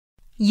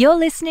You're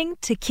listening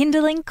to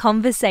Kindling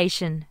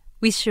Conversation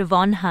with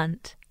Siobhan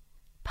Hunt,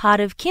 part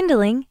of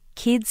Kindling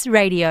Kids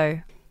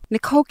Radio.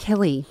 Nicole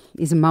Kelly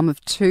is a mum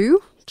of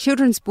two,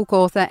 children's book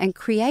author and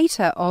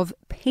creator of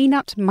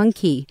Peanut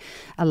Monkey,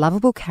 a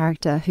lovable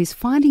character who's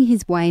finding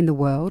his way in the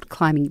world,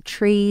 climbing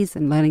trees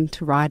and learning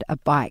to ride a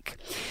bike.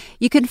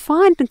 You can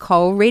find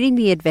Nicole reading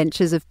the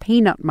adventures of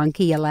Peanut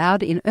Monkey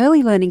aloud in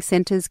early learning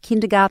centres,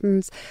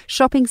 kindergartens,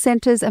 shopping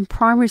centres and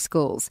primary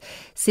schools.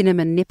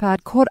 Cinnamon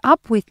Nippard caught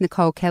up with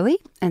Nicole Kelly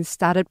and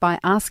started by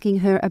asking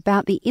her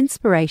about the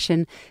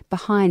inspiration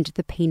behind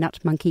the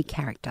Peanut Monkey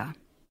character.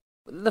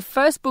 The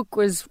first book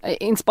was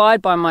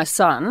inspired by my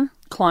son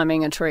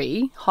climbing a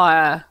tree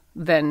higher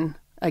than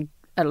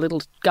a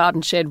little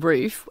garden shed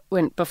roof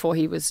before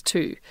he was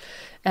 2.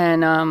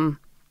 And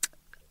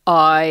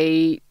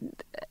I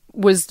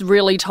was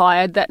really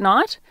tired that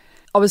night.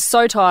 I was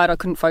so tired I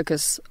couldn't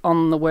focus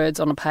on the words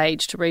on a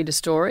page to read a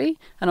story,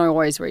 and I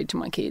always read to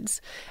my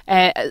kids.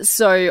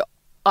 So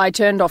I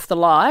turned off the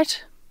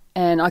light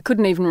and I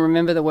couldn't even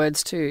remember the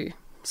words to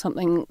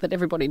something that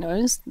everybody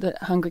knows, the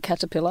Hungry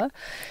Caterpillar.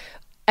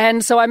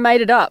 And so I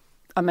made it up.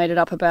 I made it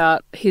up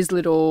about his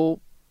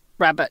little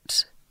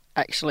rabbit.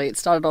 Actually, it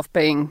started off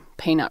being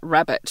Peanut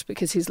Rabbit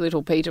because his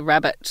little Peter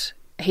Rabbit,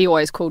 he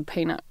always called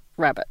Peanut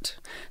Rabbit.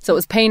 So it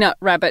was Peanut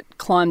Rabbit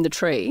climbed the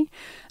tree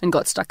and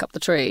got stuck up the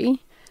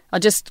tree. I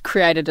just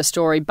created a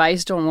story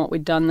based on what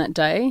we'd done that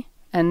day,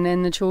 and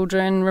then the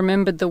children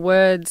remembered the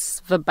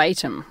words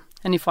verbatim.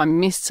 And if I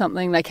missed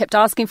something, they kept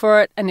asking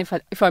for it, and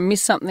if I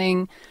missed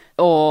something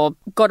or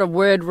got a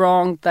word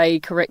wrong, they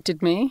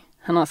corrected me.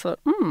 And I thought,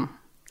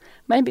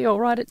 maybe I'll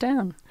write it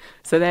down.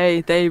 So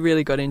they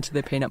really got into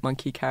the Peanut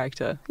Monkey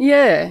character.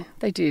 Yeah,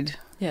 they did.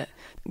 Yeah.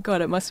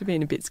 God, it must have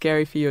been a bit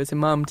scary for you as a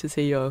mum to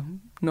see your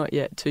not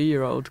yet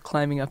 2-year-old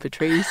climbing up a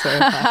tree so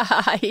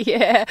high.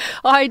 Yeah,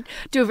 I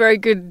do a very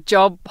good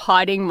job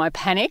hiding my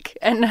panic,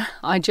 and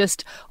I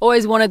just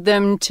always wanted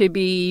them to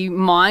be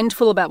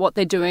mindful about what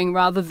they're doing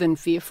rather than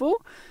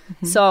fearful.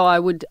 Mm-hmm. So I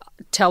would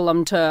tell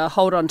them to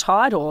hold on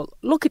tight, or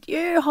look at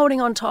you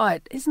holding on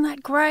tight. Isn't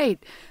that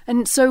great?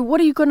 And so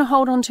what are you going to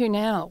hold on to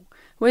now?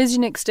 Where's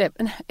your next step?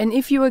 And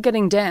if you were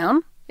getting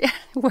down,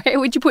 where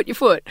would you put your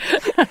foot?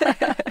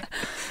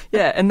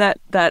 Yeah, and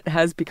that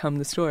has become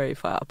the story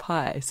for Up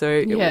High. So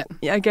yeah.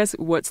 I guess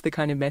what's the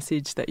kind of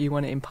message that you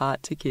want to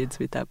impart to kids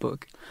with that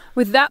book?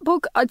 With that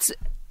book,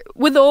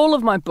 with all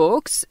of my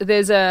books,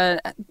 there's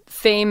a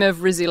theme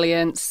of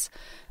resilience,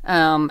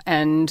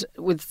 and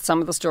with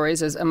some of the stories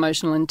there's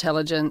emotional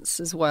intelligence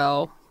as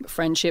well,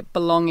 friendship,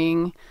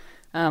 belonging,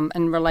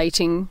 and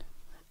relating,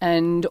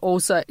 and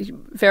also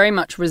very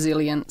much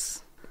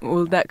resilience.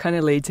 Well, that kind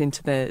of leads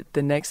into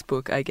the next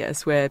book, I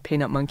guess, where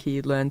Peanut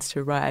Monkey learns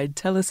to ride.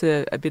 Tell us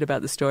a bit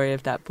about the story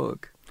of that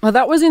book. Well,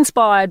 that was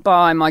inspired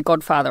by my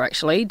godfather,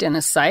 actually,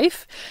 Dennis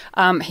Safe.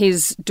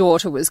 His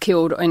daughter was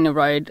killed in a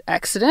road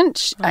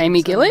accident,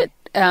 Amy Gillett,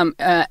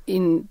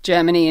 in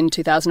Germany in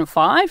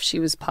 2005. She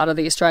was part of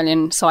the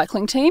Australian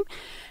cycling team.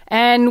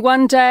 And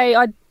one day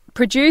I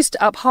produced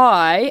Up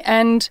High,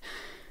 and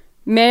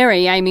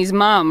Mary, Amy's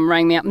mum,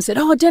 rang me up and said,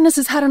 "Oh, Dennis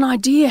has had an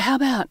idea. How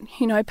about,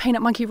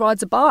 Peanut Monkey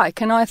rides a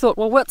bike?" And I thought,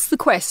 well, what's the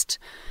quest?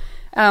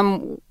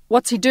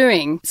 What's he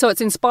doing? So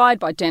it's inspired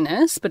by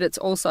Dennis, but it's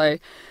also,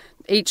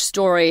 each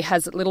story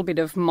has a little bit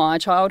of my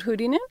childhood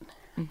in it,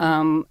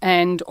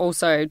 and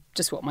also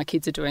just what my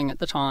kids are doing at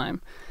the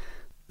time.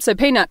 So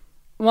Peanut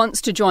wants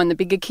to join the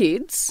bigger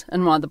kids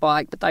and ride the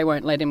bike, but they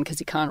won't let him because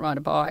he can't ride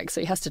a bike, so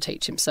he has to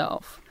teach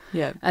himself.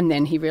 Yeah. And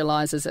then he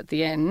realises at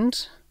the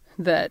end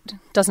that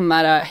doesn't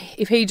matter,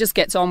 if he just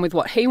gets on with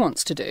what he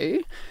wants to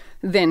do,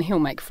 then he'll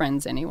make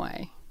friends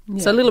anyway.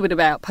 Yeah. So a little bit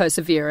about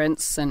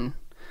perseverance and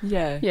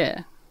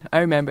yeah. I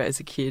remember as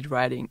a kid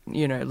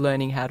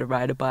learning how to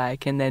ride a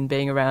bike, and then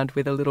being around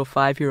with a little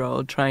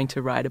 5-year-old trying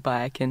to ride a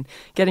bike and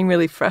getting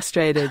really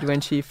frustrated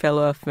when she fell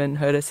off and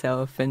hurt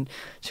herself, and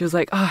she was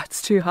like, "Oh,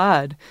 it's too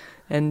hard,"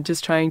 and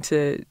just trying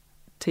to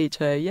teach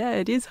her, yeah,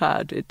 it is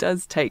hard. It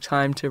does take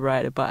time to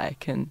ride a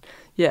bike, and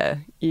yeah,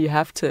 you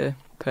have to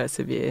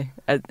persevere.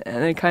 And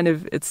it kind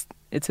of it's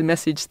a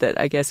message that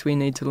I guess we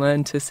need to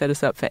learn to set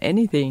us up for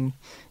anything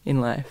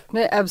in life.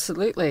 Yeah,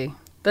 absolutely.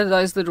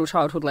 Those little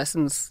childhood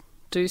lessons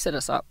do set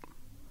us up.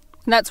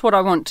 And that's what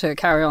I want to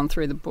carry on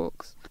through the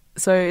books.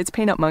 So it's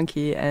Peanut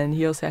Monkey, and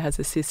he also has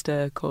a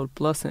sister called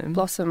Blossom.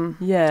 Blossom.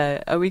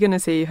 Yeah. Are we going to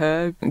see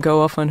her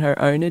go off on her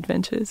own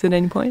adventures at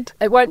any point?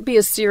 It won't be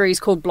a series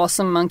called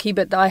Blossom Monkey,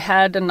 but I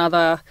had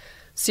another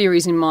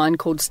series in mind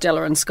called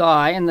Stella and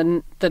Sky,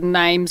 and the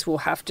names will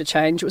have to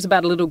change. It was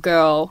about a little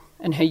girl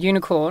and her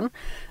unicorn,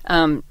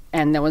 and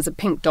there was a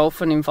pink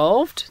dolphin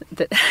involved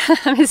that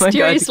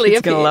mysteriously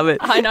appeared. Going to love it.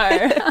 I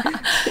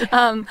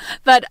know.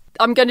 But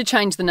I'm going to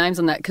change the names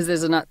on that because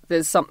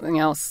there's something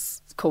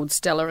else called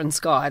Stella and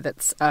Sky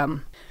that's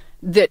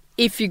that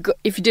if you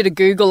did a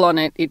Google on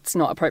it, it's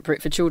not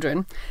appropriate for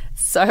children.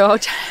 So I'll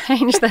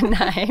change the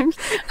names.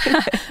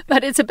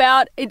 But it's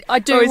about it. I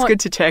do. Always good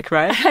to check,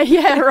 right?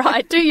 Yeah,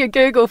 right. Do your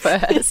Google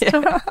first.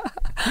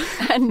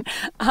 And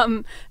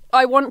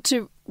I want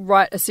to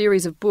write a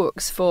series of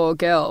books for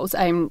girls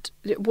aimed,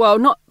 well,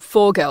 not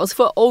for girls,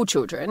 for all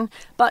children,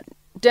 but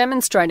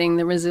demonstrating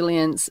the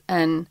resilience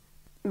and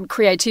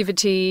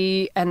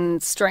creativity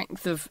and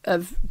strength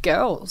of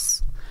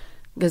girls,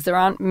 because there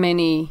aren't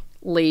many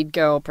lead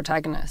girl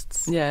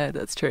protagonists. Yeah,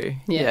 that's true.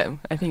 Yeah.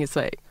 I think it's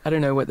like, I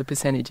don't know what the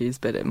percentage is,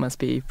 but it must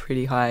be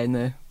pretty high in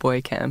the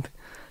boy camp,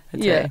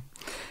 I'd say.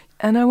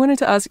 And I wanted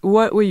to ask,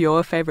 what were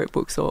your favourite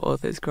books or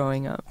authors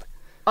growing up?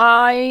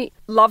 I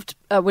loved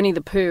Winnie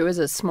the Pooh as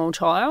a small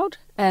child,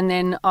 and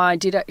then I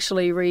did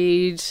actually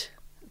read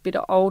a bit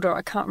older.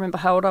 I can't remember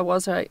how old I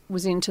was. I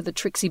was into the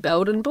Trixie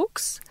Belden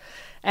books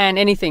and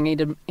anything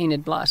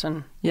Enid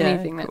Blyton,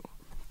 anything that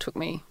took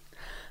me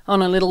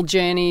on a little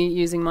journey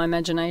using my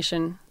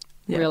imagination,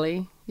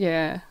 really.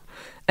 Yeah.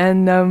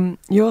 And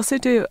you also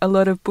do a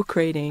lot of book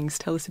readings.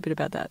 Tell us a bit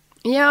about that.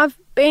 Yeah, I've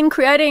been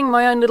creating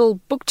my own little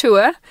book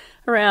tour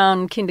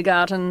around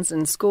kindergartens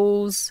and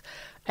schools,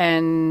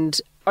 and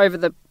over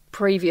the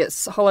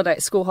previous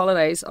school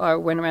holidays, I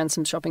went around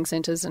some shopping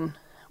centres and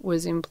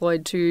was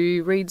employed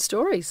to read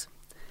stories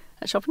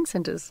at shopping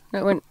centres.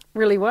 It went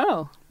really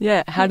well.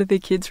 Yeah, how did the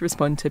kids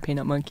respond to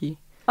Peanut Monkey?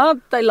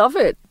 Oh, they love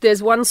it.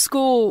 There's one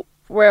school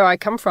where I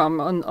come from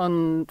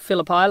on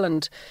Phillip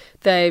Island.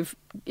 They've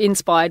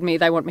inspired me.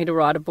 They want me to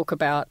write a book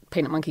about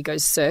Peanut Monkey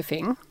Goes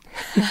Surfing.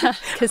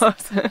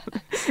 Awesome.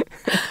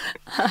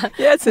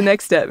 Yeah, it's the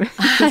next step.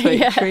 Just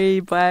like tree,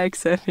 bike,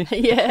 surfing.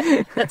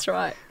 Yeah, that's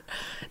right.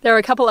 There are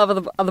a couple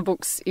of other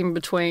books in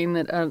between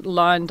that are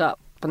lined up,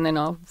 and then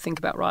I'll think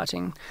about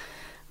writing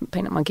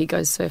Peanut Monkey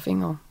Goes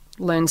Surfing or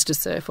Learns to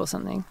Surf or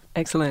something.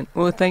 Excellent.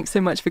 Well, thanks so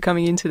much for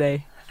coming in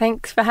today.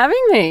 Thanks for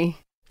having me.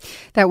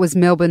 That was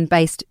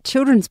Melbourne-based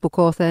children's book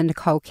author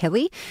Nicole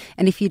Kelly.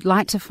 And if you'd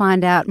like to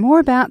find out more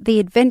about the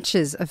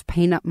adventures of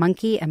Peanut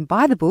Monkey and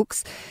buy the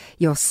books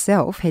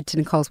yourself, head to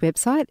Nicole's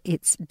website.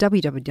 It's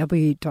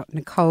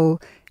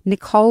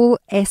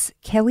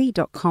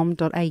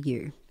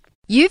www.nicoleskelly.com.au.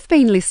 You've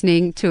been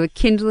listening to a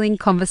Kindling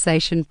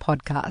Conversation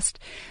podcast.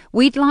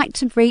 We'd like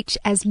to reach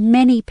as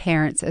many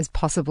parents as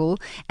possible,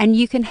 and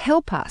you can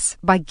help us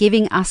by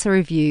giving us a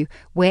review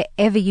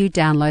wherever you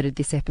downloaded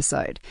this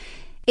episode.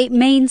 It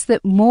means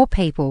that more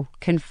people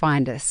can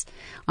find us.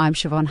 I'm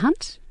Siobhan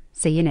Hunt.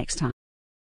 See you next time.